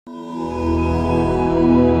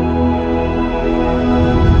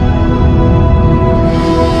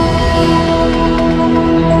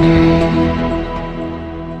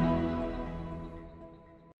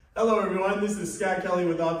Scott Kelly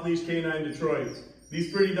with Off Leash K9 Detroit.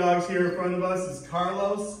 These pretty dogs here in front of us is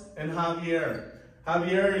Carlos and Javier.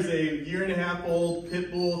 Javier is a 1.5-year-old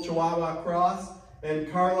pit bull Chihuahua cross,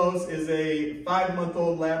 and Carlos is a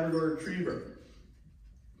 5-month-old Labrador Retriever.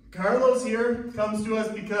 Carlos here comes to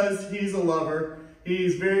us because he's a lover.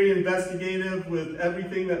 He's very investigative with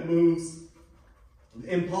everything that moves.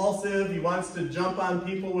 Impulsive, he wants to jump on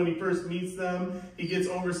people when he first meets them. He gets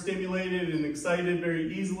overstimulated and excited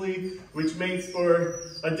very easily, which makes for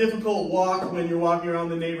a difficult walk when you're walking around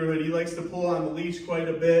the neighborhood. He likes to pull on the leash quite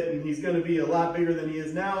a bit, and he's going to be a lot bigger than he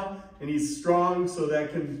is now, and he's strong, so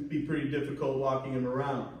that can be pretty difficult walking him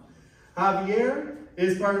around. Javier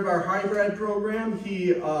is part of our hybrid program.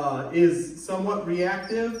 He is somewhat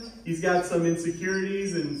reactive. He's got some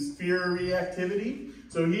insecurities and fear reactivity.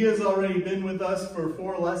 So he has already been with us for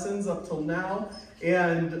 4 lessons up till now,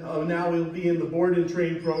 and now he'll be in the board and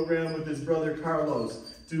train program with his brother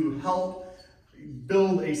Carlos to help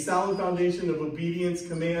build a solid foundation of obedience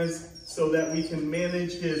commands so that we can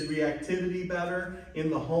manage his reactivity better in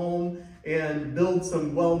the home and build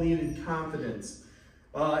some well-needed confidence.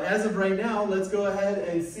 As of right now, let's go ahead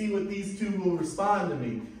and see what these two will respond to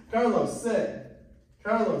me. Carlos, sit.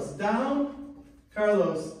 Carlos, down.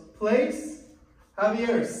 Carlos, place.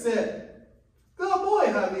 Javier, sit. Good boy,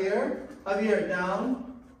 Javier. Javier,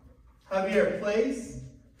 down. Javier, place.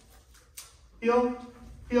 Heel,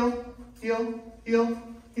 heel, heel, heel,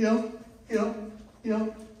 heel, heel,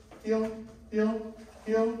 heel, heel, heel, heel,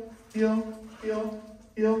 heel, heel,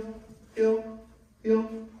 heel, heel, heel.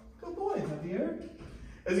 Good boy, Javier.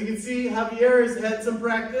 As you can see, Javier has had some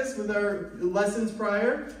practice with our lessons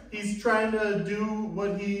prior. He's trying to do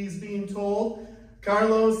what he's being told.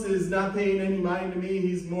 Carlos is not paying any mind to me.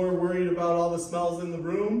 He's more worried about all the smells in the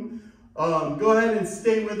room. Go ahead and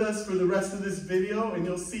stay with us for the rest of this video, and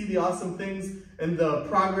you'll see the awesome things and the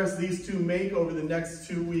progress these two make over the next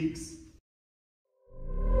 2 weeks.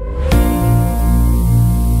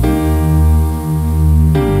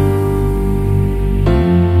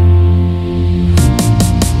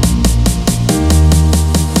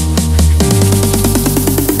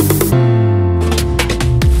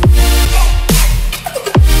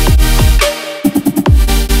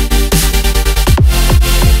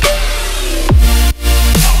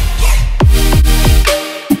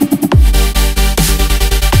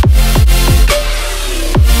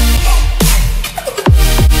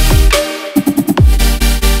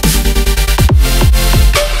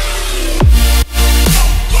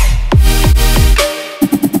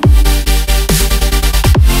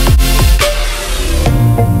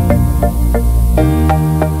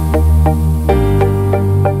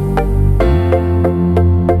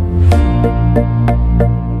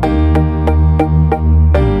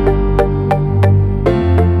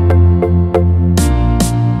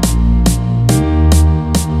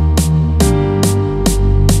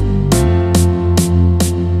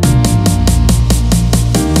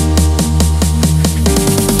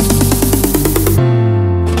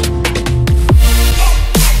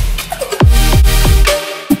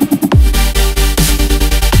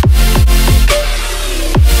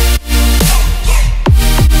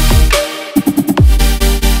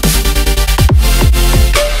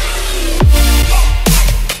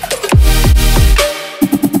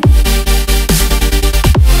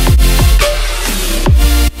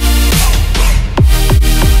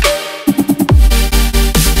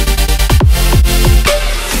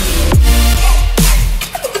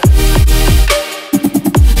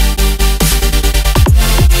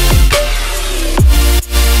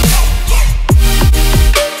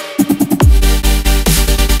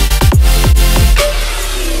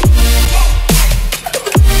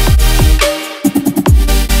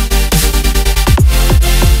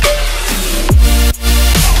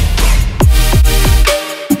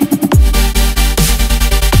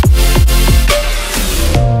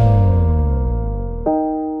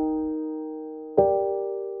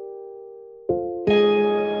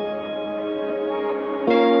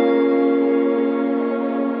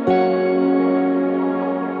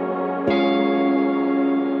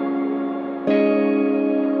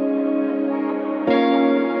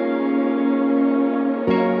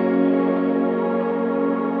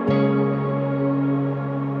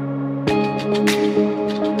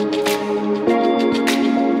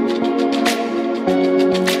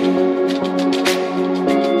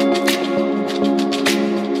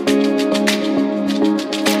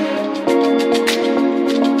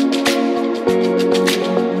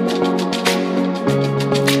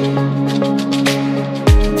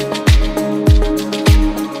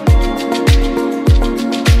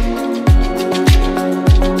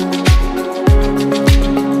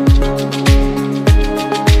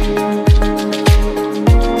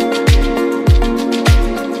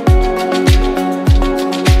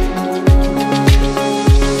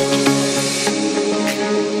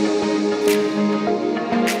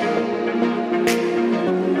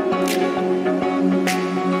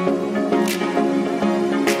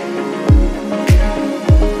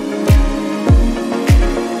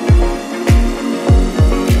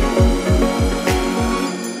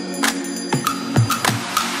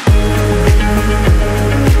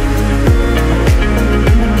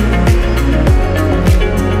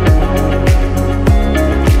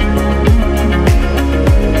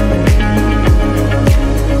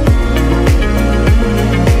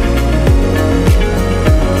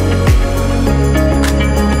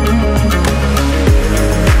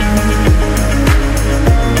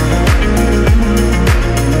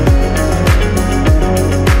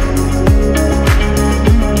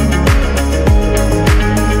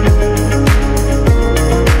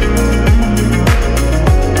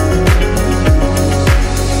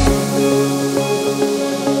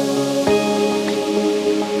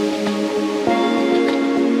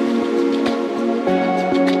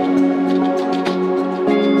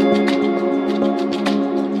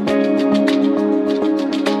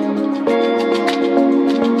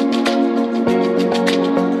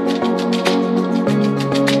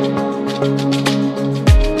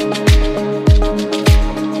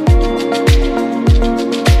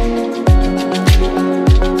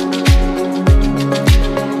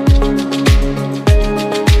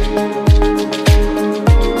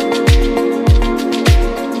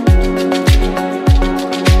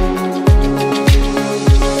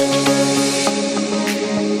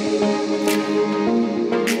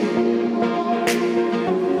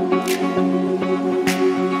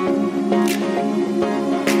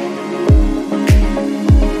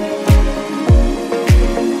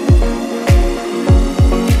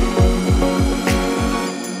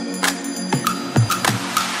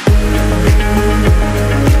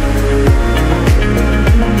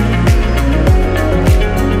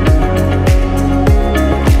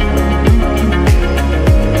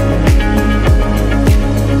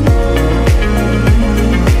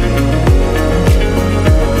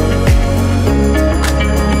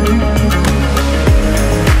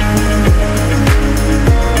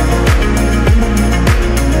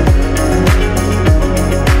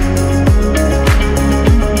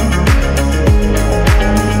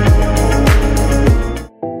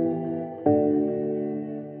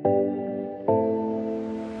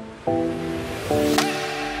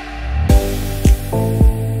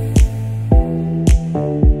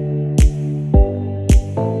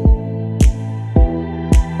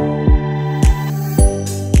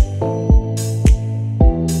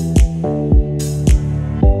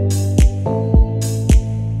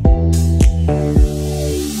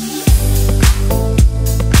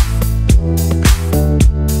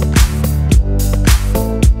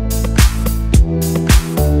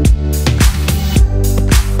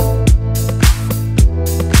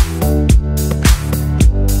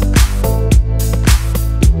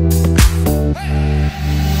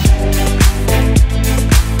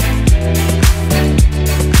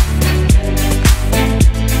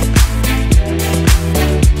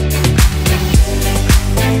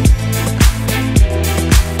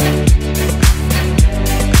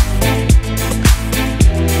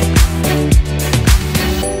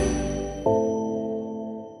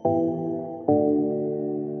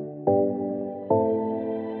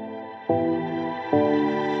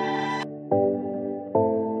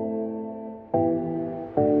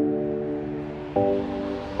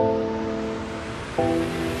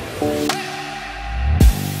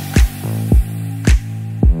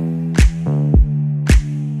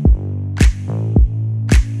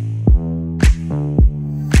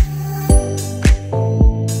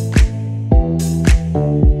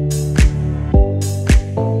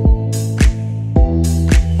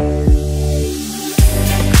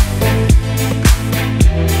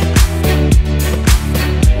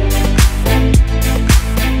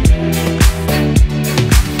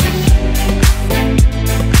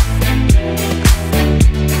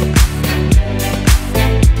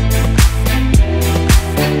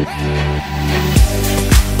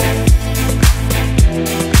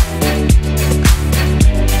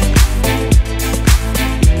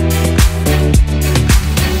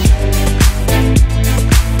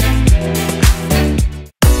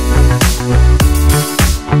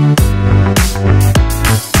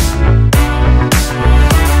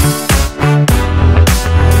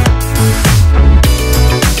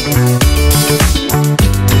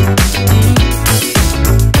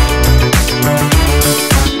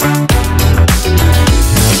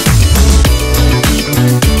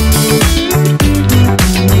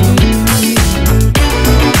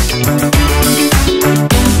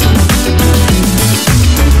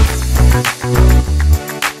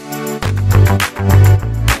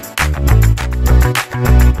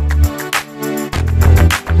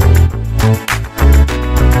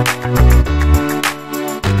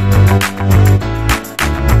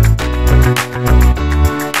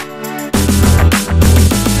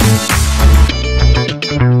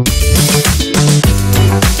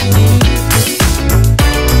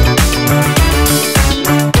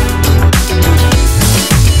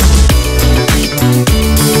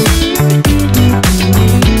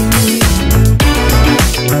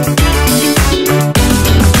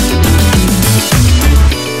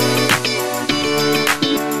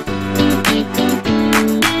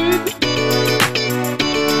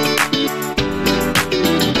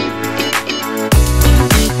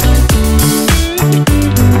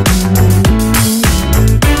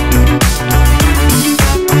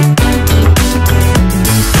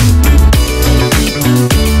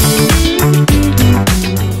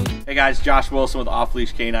 Guys, Josh Wilson with Off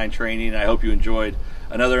Leash Canine Training. I hope you enjoyed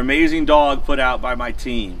another amazing dog put out by my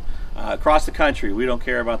team. Across the country, we don't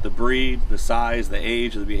care about the breed, the size, the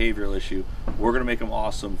age, or the behavioral issue. We're going to make them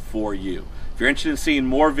awesome for you. If you're interested in seeing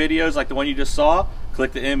more videos like the one you just saw,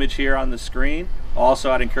 click the image here on the screen. Also,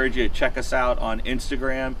 I'd encourage you to check us out on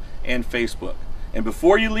Instagram and Facebook. And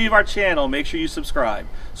before you leave our channel, make sure you subscribe.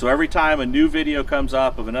 So every time a new video comes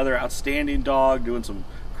up of another outstanding dog doing some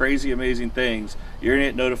crazy, amazing things, you're going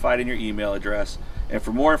to get notified in your email address. And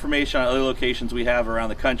for more information on other locations we have around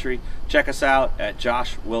the country, check us out at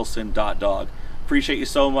joshwilson.dog. Appreciate you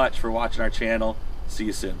so much for watching our channel. See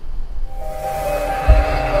you soon.